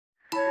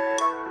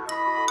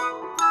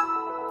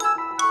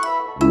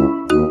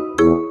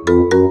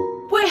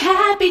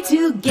we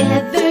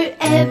together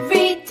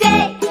every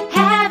day,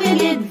 having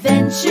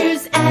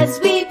adventures as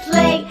we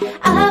play.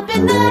 Up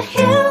in the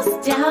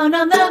hills, down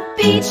on the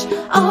beach,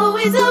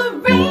 always a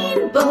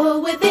rainbow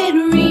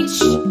within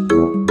reach.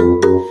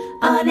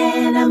 On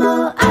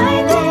Animal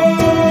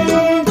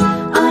Island,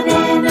 on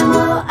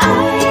Animal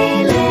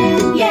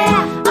Island,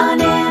 yeah.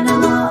 On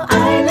Animal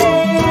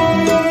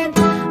Island,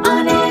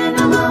 on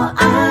Animal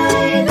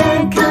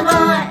Island, come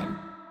on.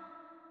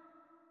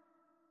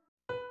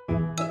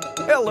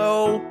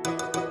 Hello.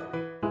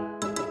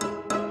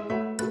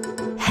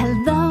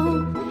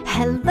 Hello,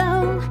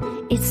 hello,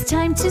 it's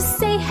time to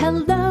say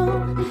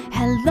hello.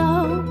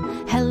 Hello,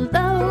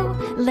 hello,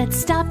 let's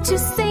stop to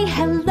say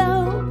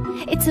hello.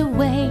 It's a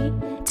way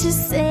to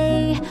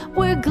say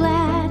we're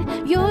glad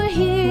you're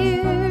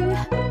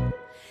here.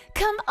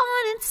 Come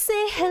on and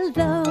say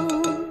hello.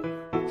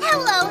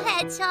 Hello,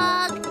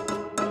 Hedgehog.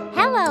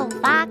 Hello,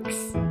 Fox.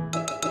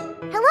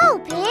 Hello,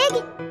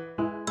 Pig.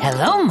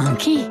 Hello,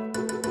 Monkey.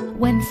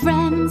 When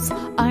friends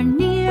are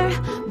near,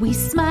 we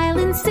smile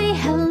and say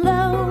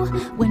hello.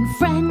 When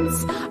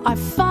friends are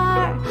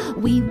far,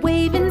 we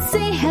wave and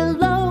say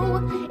hello.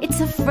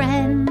 It's a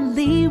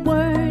friendly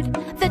word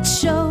that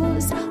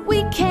shows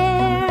we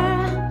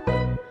care.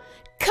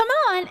 Come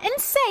on and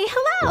say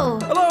hello.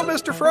 Hello,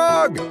 Mr.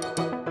 Frog.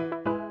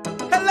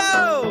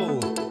 Hello.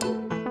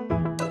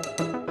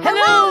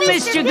 Hello,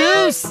 Mr.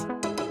 Goose.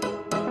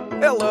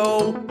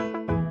 Hello.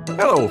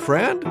 Hello,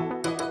 friend.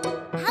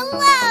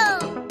 Hello.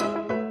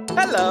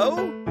 Hello.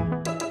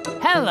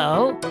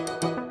 Hello.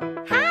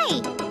 Hi,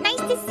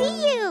 nice to see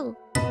you.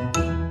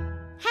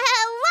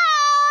 Hello.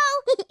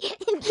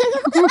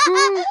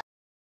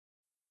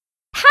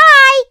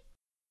 Hi.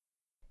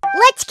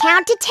 Let's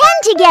count to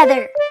 10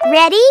 together.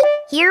 Ready?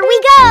 Here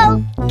we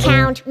go.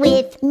 Count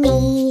with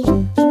me.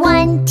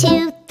 1,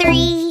 2,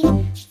 3,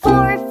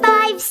 4,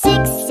 5,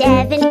 6,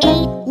 7,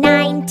 8,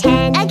 9,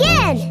 10.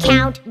 Again.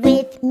 Count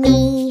with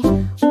me.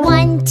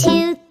 1,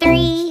 2,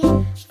 3,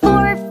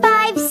 4,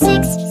 5,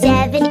 6,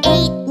 7,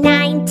 8,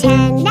 9,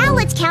 10. Now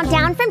let's count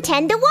down from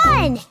 10 to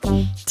 1.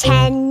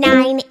 10,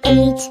 9,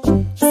 8,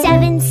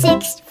 7,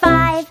 6,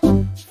 5,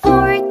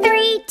 4,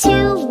 3,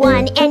 2,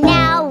 1. And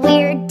now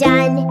we're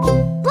done.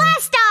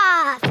 Blast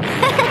off!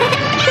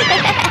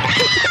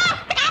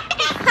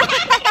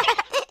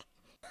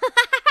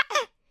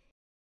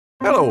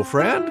 Hello,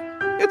 friend.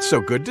 It's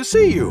so good to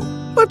see you.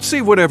 Let's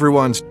see what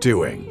everyone's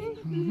doing.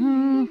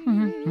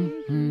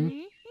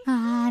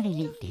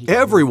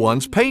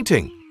 Everyone's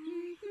painting.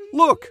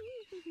 Look,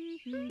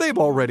 they've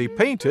already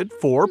painted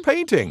 4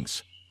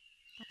 paintings.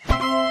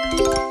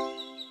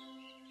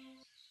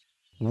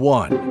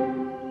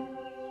 1,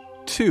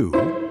 2,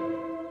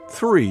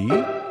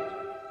 3,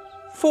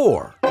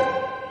 4.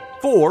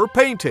 4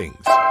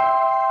 paintings.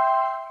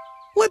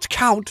 Let's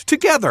count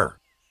together.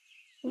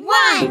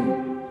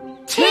 1,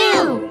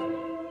 2,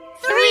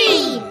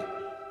 3,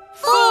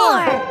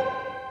 4.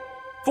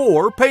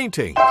 4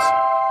 paintings.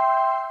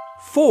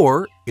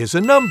 4 is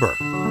a number.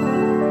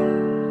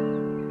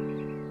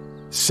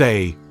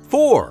 Say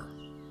 4.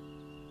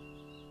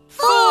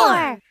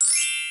 4.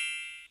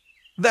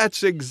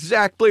 That's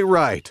exactly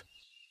right.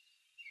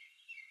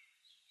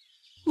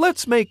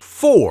 Let's make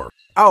 4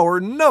 our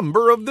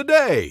number of the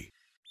day.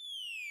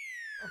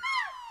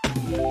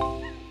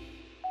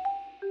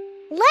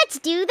 Let's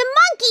do the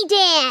monkey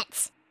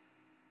dance.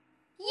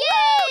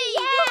 Yay!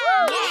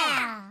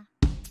 Yeah!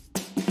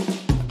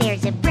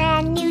 There's a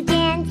brand new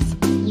dance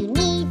you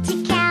need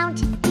to count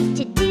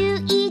to do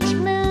each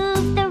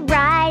move the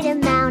right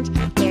amount.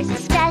 There's a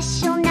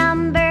special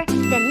number,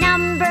 the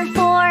number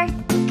 4.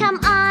 Come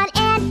on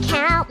and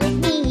count with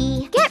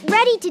me. Get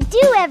ready to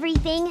do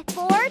everything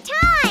 4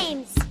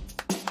 times.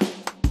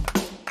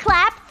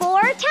 Clap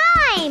 4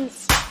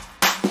 times.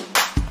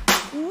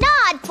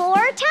 Nod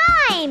 4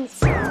 times.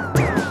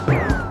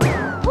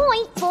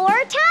 Point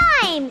 4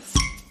 times.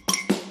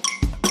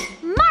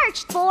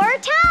 March 4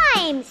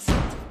 times.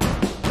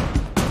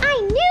 I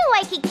knew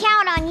I could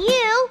count on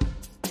you.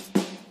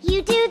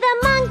 You do the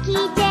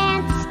monkey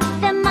dance,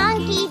 the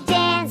monkey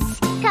dance.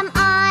 Come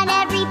on,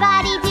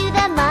 everybody, do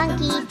the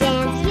monkey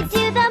dance. You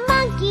do the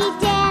monkey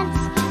dance,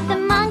 the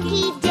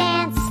monkey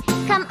dance.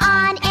 Come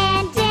on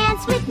and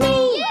dance with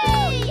me.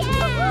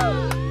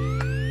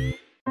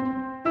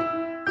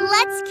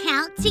 Let's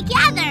count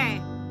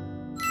together.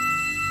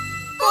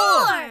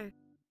 4.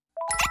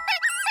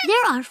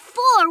 There are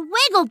 4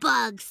 wiggle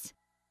bugs.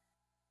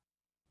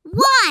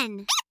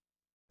 1,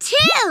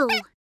 2,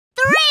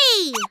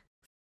 3,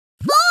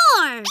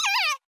 4.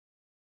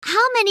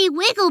 How many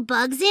wiggle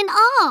bugs in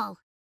all?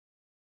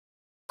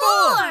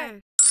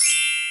 4.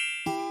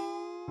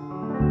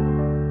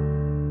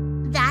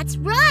 That's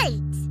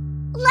right.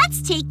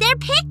 Let's take their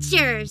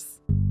pictures.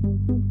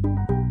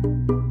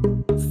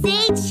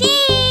 Say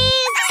cheese.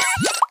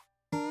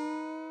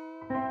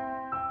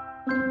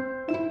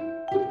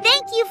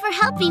 Thank you for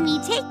helping me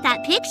take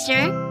that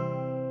picture.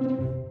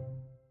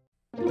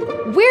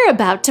 We're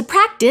about to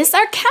practice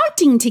our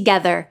counting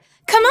together.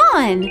 Come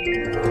on!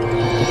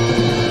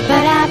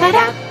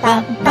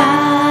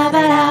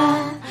 Ba-da-ba-da-ba-ba-ba-da,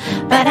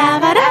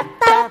 ba-da-ba-da.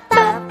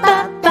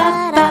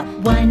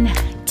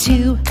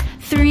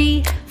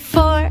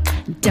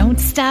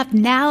 stop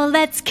now,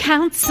 let's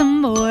count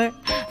some more.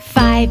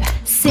 5,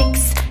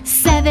 6,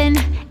 7,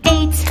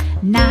 8,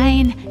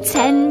 9,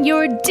 10.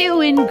 You're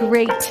doing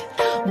great.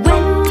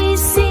 When we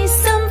see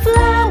some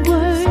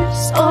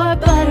flowers or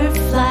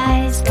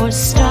butterflies or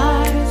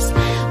stars,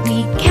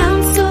 we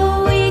count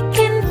so we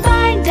can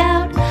find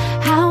out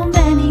how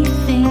many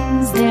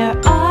things there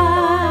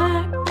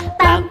are.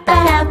 Bum,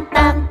 ba-dum,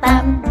 bum,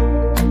 bum.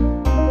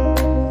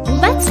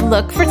 Let's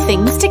look for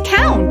things to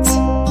count.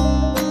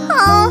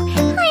 Oh,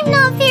 I'm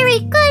not very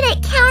good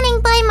at counting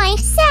by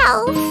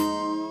myself.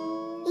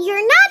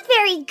 You're not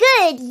very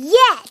good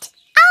yet.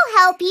 I'll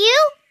help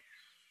you.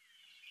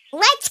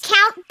 Let's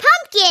count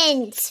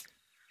pumpkins.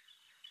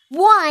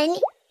 1,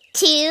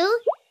 2,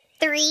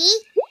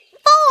 3,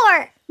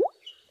 4.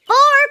 4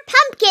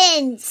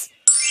 pumpkins.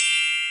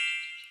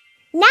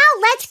 Now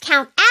let's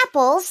count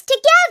apples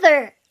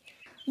together.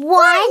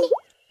 1,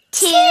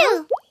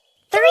 2,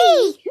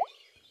 3,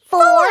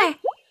 4,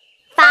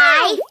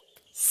 5,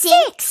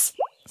 6,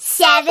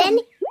 7,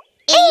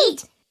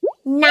 8,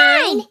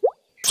 9,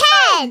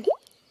 10.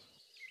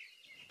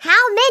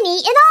 How many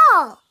in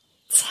all?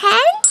 10?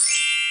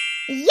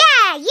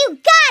 Yeah, you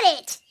got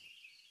it!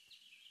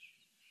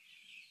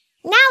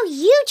 Now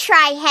you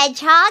try,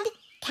 Hedgehog.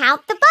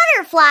 Count the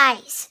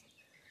butterflies.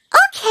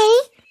 Okay.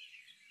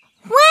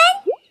 1,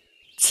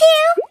 2,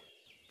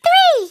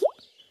 3.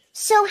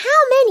 So how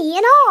many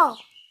in all?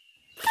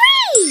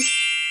 3!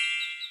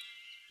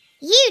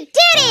 You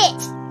did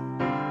it!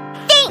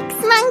 Thanks,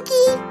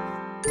 Monkey.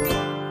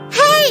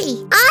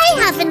 Hey, I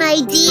have an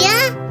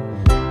idea.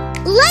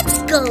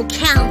 Let's go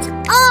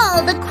count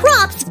all the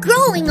crops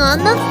growing on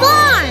the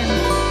farm.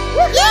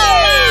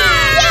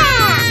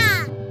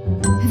 Yeah!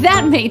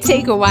 That may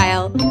take a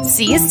while.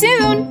 See you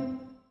soon.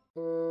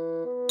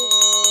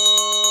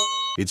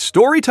 It's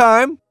story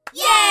time.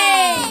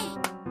 Yay!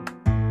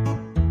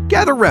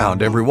 Gather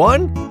round,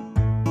 everyone.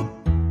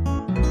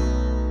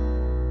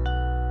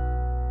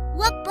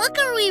 What book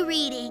are we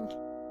reading?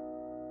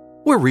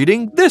 We're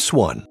reading this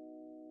one.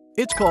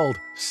 It's called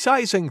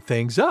Sizing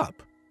Things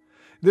Up.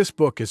 This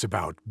book is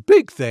about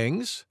big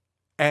things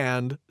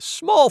and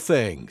small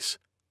things.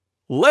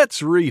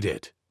 Let's read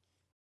it.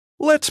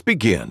 Let's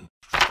begin.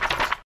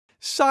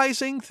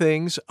 Sizing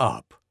Things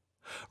Up.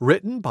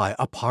 Written by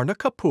Aparna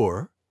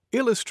Kapoor,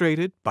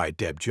 illustrated by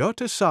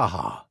Debjyoti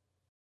Saha.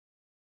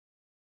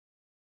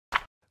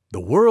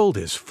 The world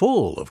is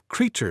full of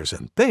creatures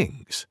and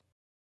things.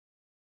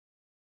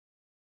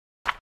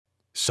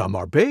 Some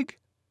are big,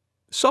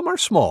 some are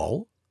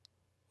small,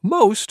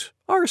 most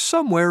are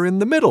somewhere in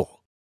the middle.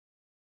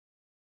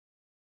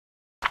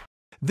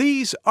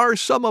 These are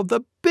some of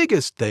the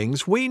biggest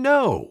things we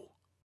know.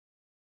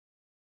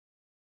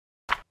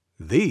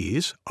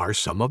 These are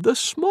some of the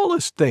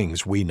smallest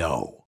things we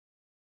know.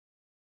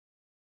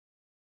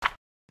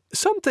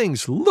 Some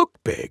things look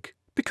big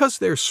because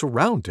they're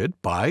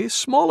surrounded by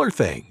smaller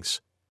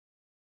things.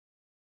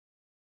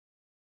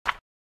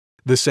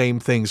 The same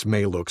things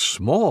may look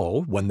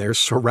small when they're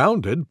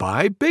surrounded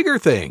by bigger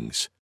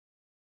things.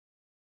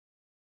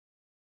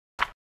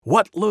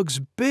 What looks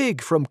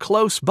big from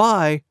close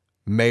by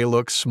may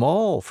look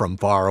small from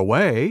far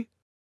away.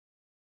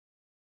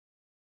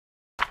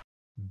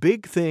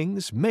 Big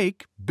things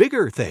make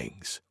bigger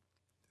things.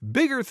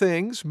 Bigger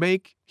things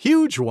make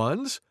huge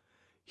ones.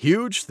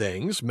 Huge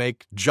things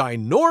make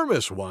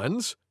ginormous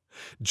ones.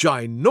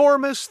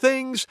 Ginormous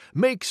things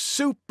make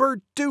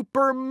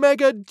super-duper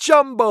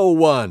mega-jumbo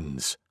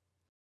ones.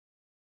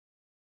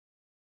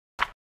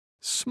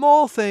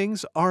 Small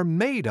things are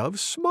made of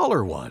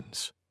smaller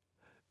ones.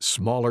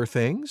 Smaller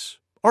things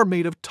are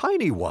made of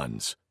tiny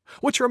ones,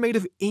 which are made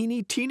of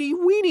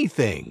eeny-teeny-weeny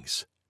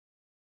things.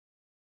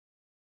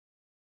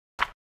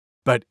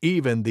 But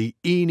even the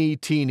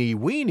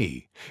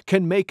eeny-teeny-weeny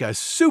can make a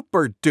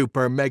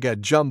super-duper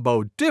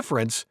mega-jumbo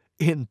difference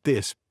in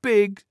this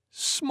big,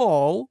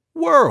 small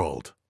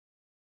world.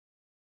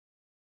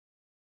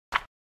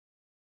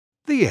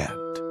 The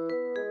end.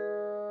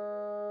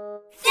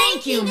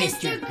 Thank you,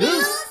 Mr.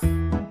 Goose.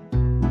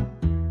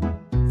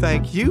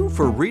 Thank you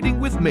for reading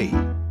with me.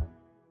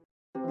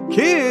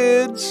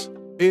 Kids,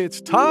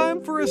 it's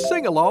time for a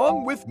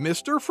sing-along with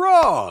Mr.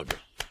 Frog.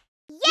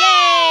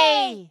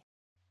 Yay!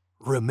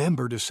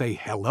 Remember to say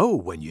hello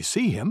when you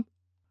see him.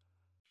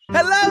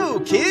 Hello,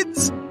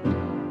 kids!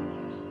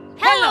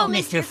 Hello,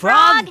 Mr.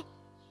 Frog.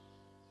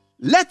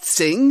 Let's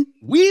sing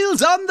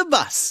Wheels on the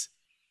Bus.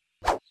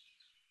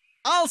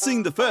 I'll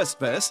sing the first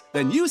verse,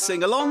 then you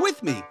sing along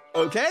with me,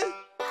 okay?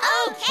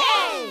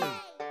 Okay.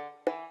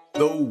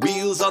 The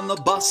wheels on the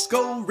bus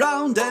go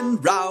round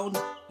and round,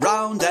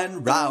 round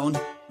and round,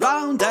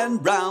 round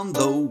and round.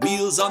 The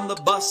wheels on the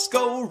bus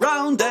go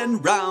round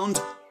and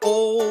round,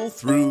 all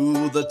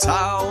through the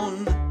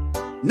town.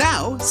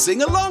 Now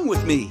sing along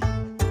with me.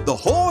 The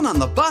horn on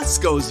the bus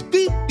goes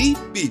beep, beep,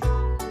 beep.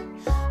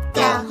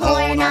 The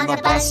horn on the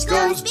bus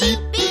goes beep,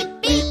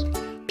 beep, beep.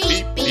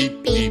 Beep,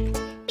 beep, beep.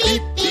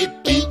 Beep,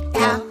 beep, beep.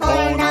 The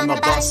horn on the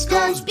bus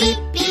goes beep,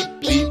 beep,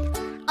 beep.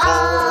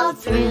 All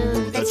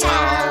through the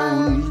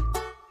town.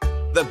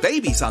 The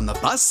babies babies on the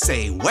bus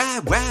say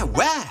wah, wah,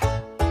 wah.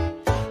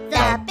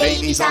 The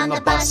babies on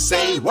the bus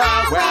say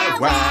wah, wah,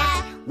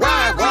 wah.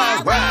 Wah,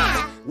 wah,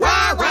 wah.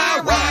 Wah,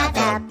 wah, wah.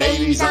 The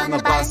babies on the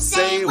bus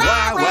say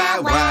wah,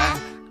 wah, wah.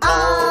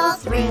 All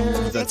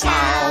through the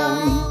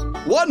town.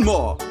 One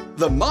more.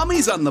 The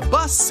mommies on the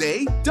bus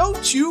say,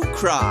 don't you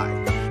cry.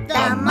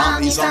 The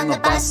mommies on the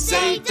bus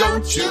say,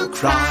 don't you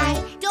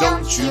cry.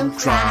 Don't you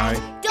cry.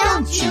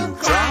 Don't you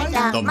cry.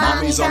 The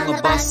mommies on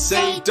the bus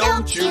say,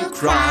 don't you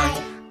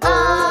cry.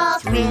 All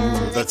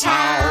through the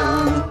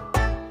town.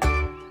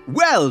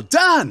 Well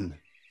done!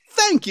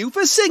 Thank you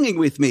for singing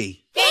with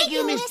me. Thank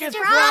you, Mr.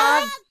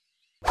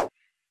 Frog.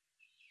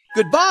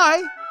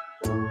 Goodbye.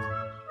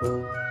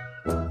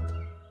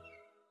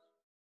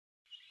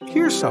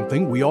 Here's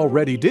something we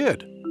already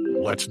did.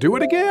 Let's do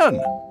it again.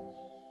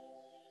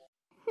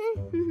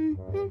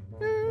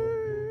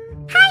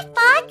 Hi,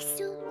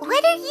 Fox.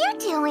 What are you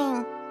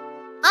doing?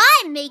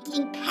 I'm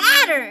making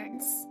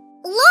patterns.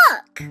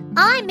 Look,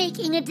 I'm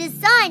making a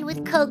design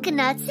with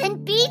coconuts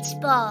and beach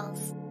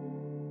balls.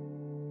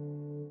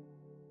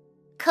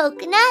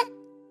 Coconut,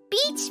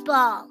 beach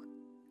ball.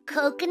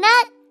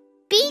 Coconut,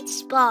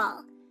 beach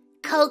ball.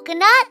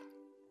 Coconut,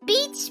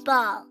 beach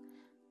ball.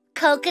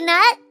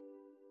 Coconut.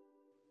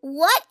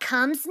 What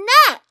comes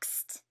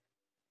next?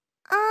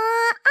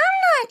 I'm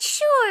not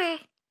sure.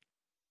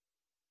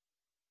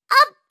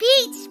 A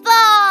beach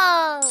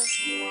ball!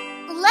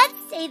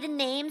 Let's say the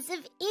names of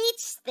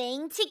each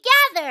thing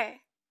together.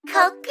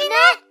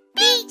 Coconut,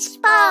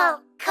 beach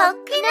ball.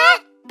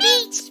 Coconut,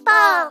 beach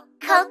ball.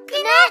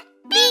 Coconut,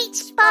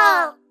 beach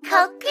ball.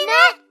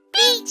 Coconut,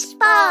 beach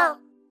ball.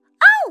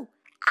 Oh,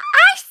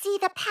 I see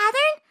the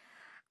pattern.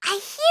 I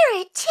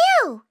hear it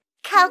too.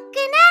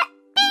 Coconut,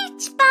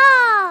 beach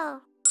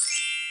ball.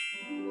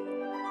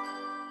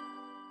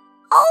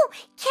 Oh,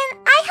 can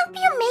I help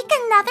you make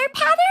another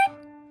pattern?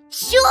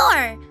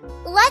 Sure!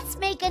 Let's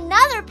make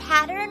another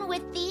pattern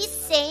with these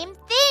same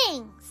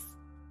things.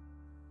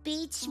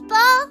 Beach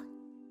ball,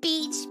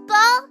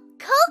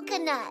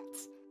 coconut.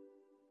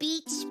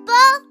 Beach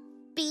ball,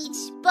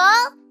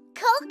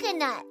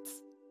 coconut.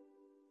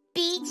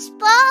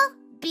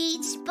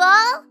 Beach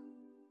ball.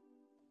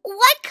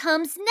 What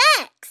comes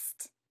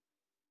next?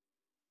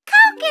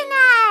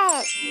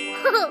 Coconut!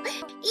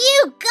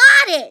 You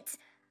got it!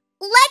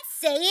 Let's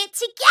say it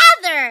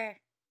together.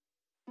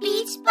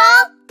 Beach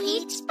ball,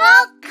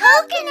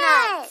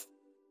 coconut.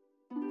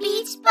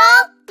 Beach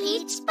ball,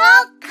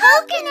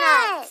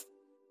 coconut.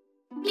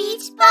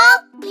 Beach ball,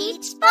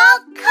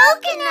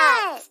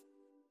 coconut.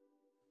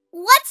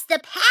 What's the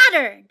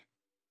pattern?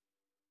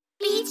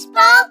 Beach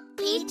ball,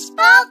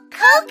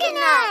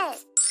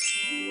 coconut.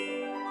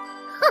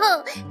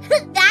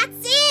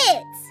 That's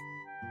it!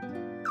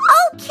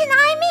 Oh, can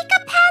I make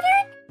a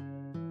pattern?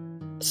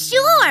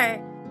 Sure!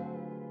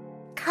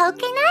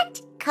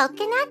 Coconut,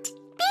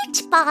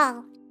 beach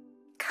ball.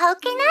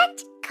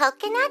 Coconut,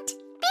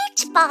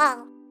 beach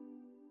ball.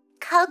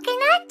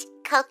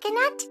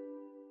 Coconut.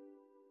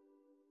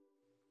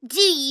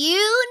 Do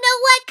you know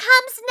what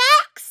comes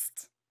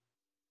next?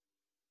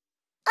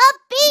 A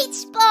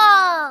beach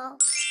ball!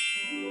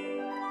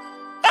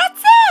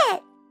 That's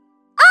it!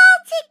 All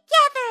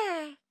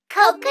together!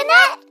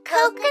 Coconut,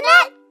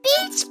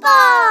 beach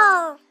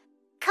ball!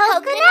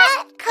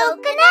 Coconut,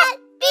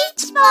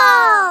 beach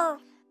ball!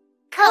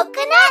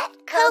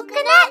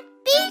 Coconut,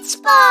 beach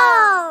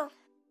ball!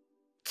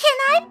 Can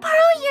I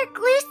borrow your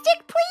glue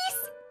stick, please?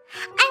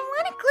 I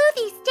want to glue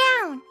these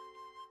down.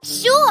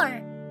 Sure!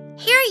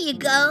 Here you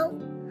go.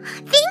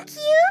 Thank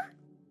you!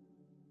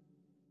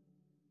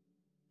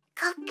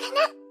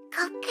 Coconut,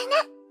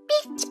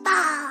 beach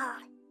ball!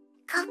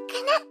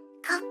 Coconut,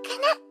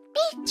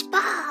 beach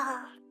ball!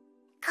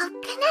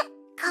 Coconut,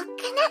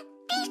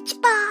 beach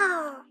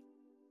ball!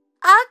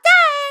 All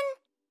done!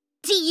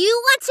 Do you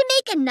want to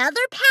make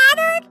another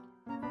pattern?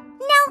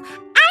 No,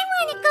 I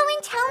want to go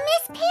and tell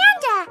Miss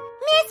Panda.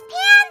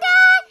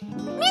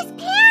 Miss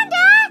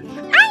Panda,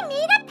 I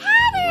made a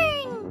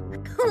pattern.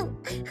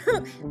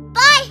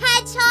 Bye,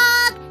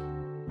 Hedgehog.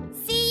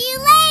 See you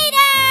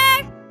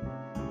later.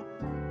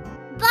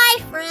 Bye,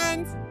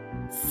 friends.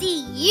 See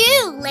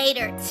you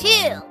later,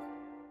 too.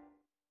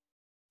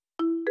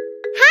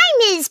 Hi,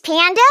 Ms.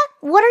 Panda.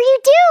 What are you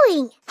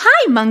doing?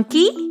 Hi,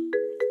 Monkey.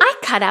 I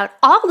cut out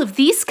all of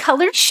these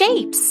colored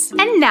shapes,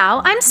 and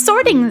now I'm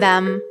sorting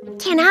them.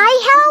 Can I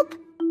help?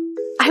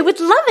 I would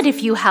love it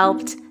if you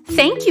helped.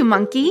 Thank you,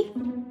 Monkey.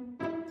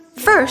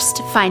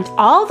 First, find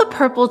all the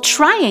purple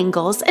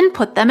triangles and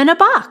put them in a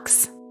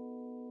box.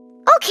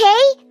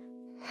 Okay.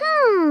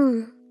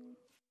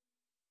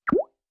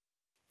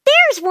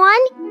 There's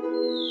one.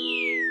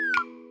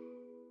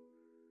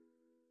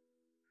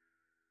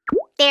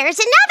 There's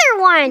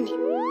another one.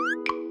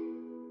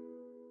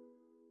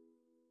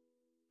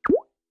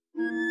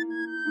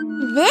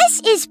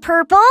 This is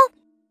purple.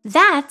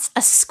 That's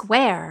a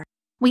square.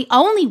 We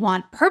only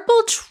want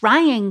purple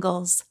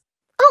triangles.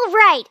 Oh,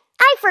 right.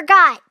 I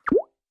forgot.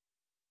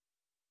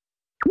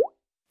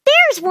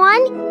 There's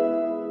one.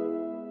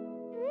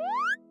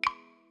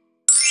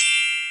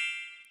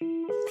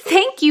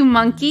 Thank Thank you,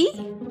 Monkey.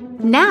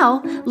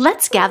 Now,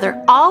 let's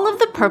gather all of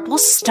the purple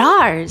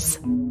stars.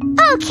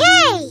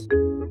 Okay!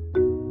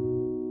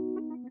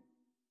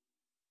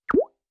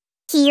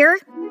 Here.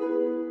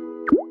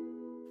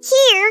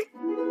 Here.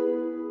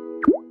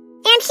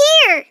 And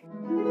here.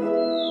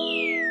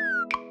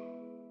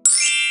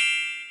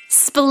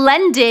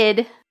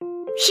 Splendid!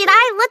 Should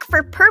I look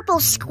for purple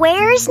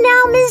squares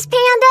now, Ms.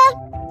 Panda?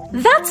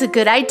 That's a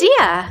good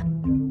idea.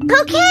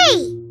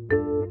 Okay!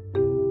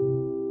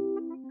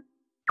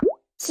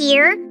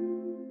 Here.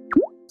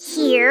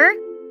 Here.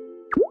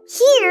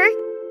 Here.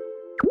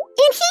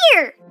 And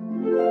here.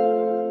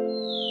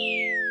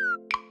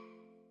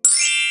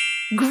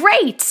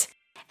 Great!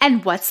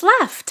 And what's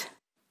left?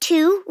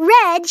 2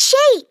 red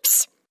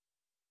shapes.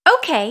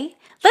 Okay,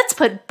 let's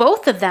put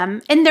both of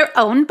them in their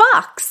own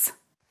box.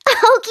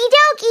 Okie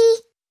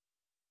dokie.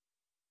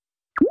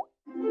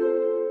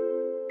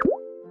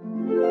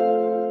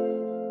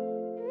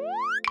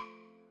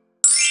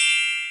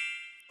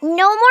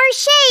 No more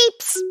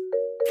shapes.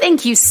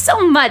 Thank you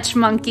so much,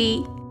 Monkey.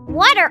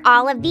 What are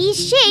all of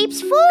these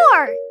shapes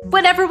for?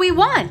 Whatever we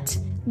want.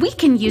 We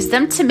can use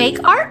them to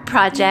make art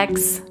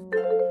projects.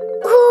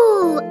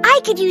 Ooh, I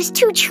could use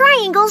 2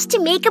 triangles to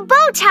make a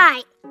bow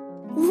tie.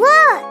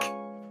 Look.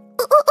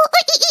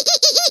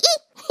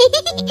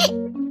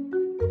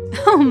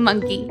 Oh,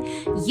 Monkey,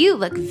 you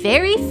look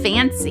very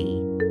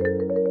fancy.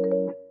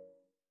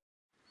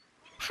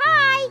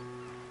 Hi.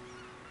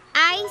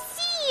 I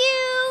see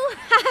you.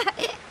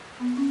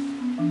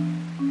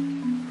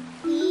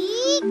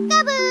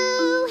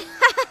 Peekaboo.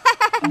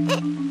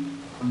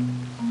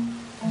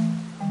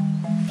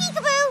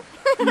 Peekaboo.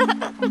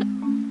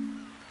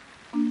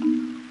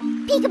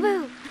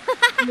 Peekaboo.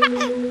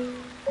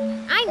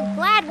 I'm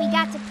glad we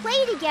got to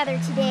play together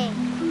today.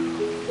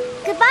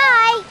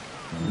 Goodbye.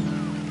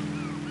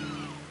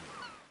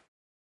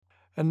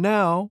 And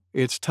now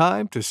it's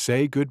time to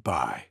say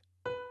goodbye.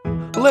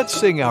 Let's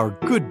sing our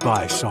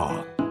goodbye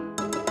song.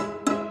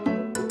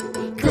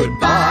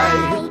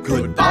 Goodbye,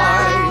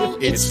 goodbye,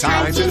 it's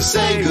time to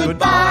say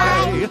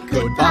goodbye.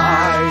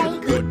 Goodbye,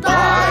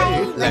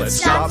 goodbye, let's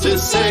stop to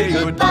say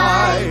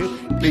goodbye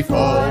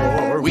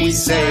before we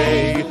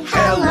say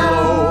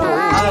hello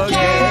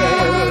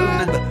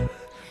again.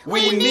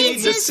 We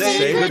need to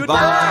say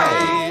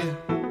goodbye.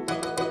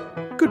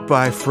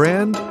 Goodbye,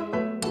 friend.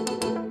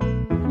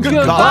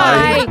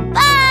 Goodbye.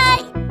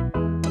 Goodbye.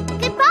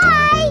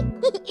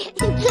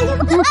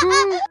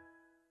 Goodbye.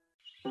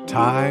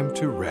 Time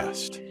to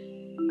rest.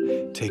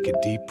 Take a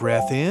deep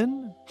breath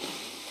in.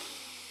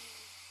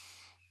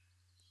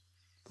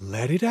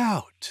 Let it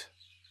out.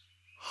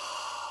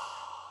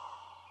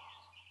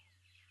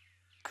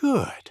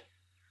 Good.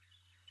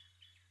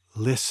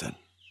 Listen.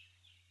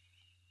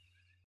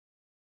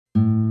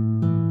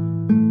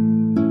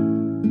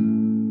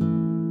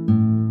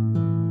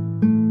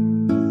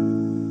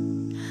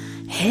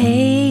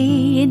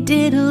 Hey,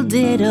 diddle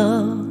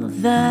diddle,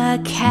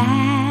 the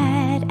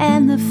cat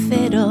and the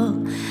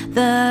fiddle,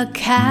 the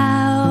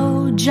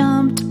cow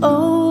jumped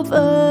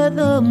over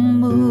the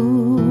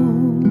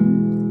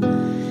moon.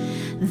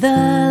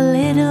 The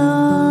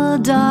little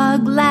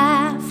dog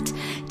laughed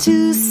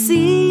to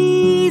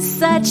see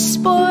such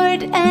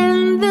sport,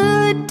 and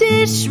the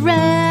dish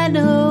ran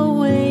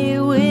away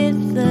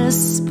with the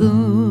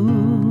spoon.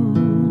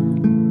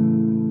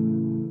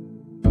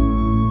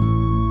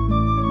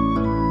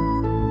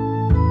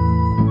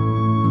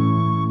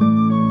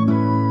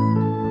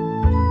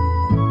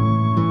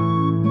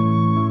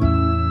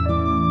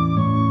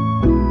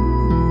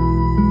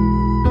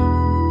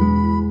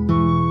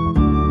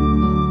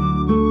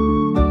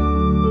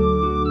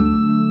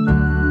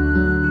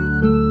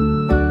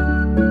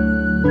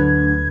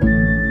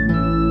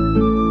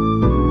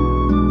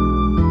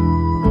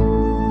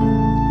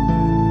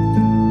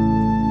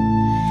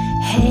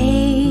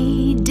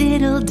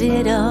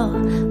 Diddle,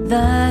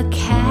 the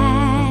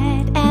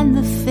cat and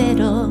the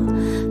fiddle,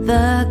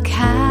 the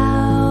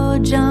cow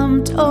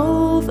jumped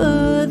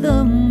over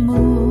the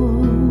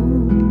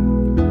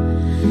moon.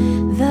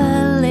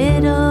 The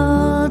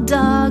little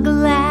dog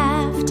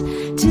laughed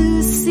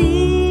to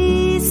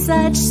see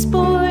such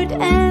sport,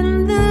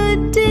 and the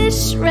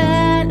dish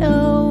ran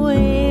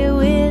away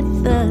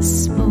with the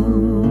spoon.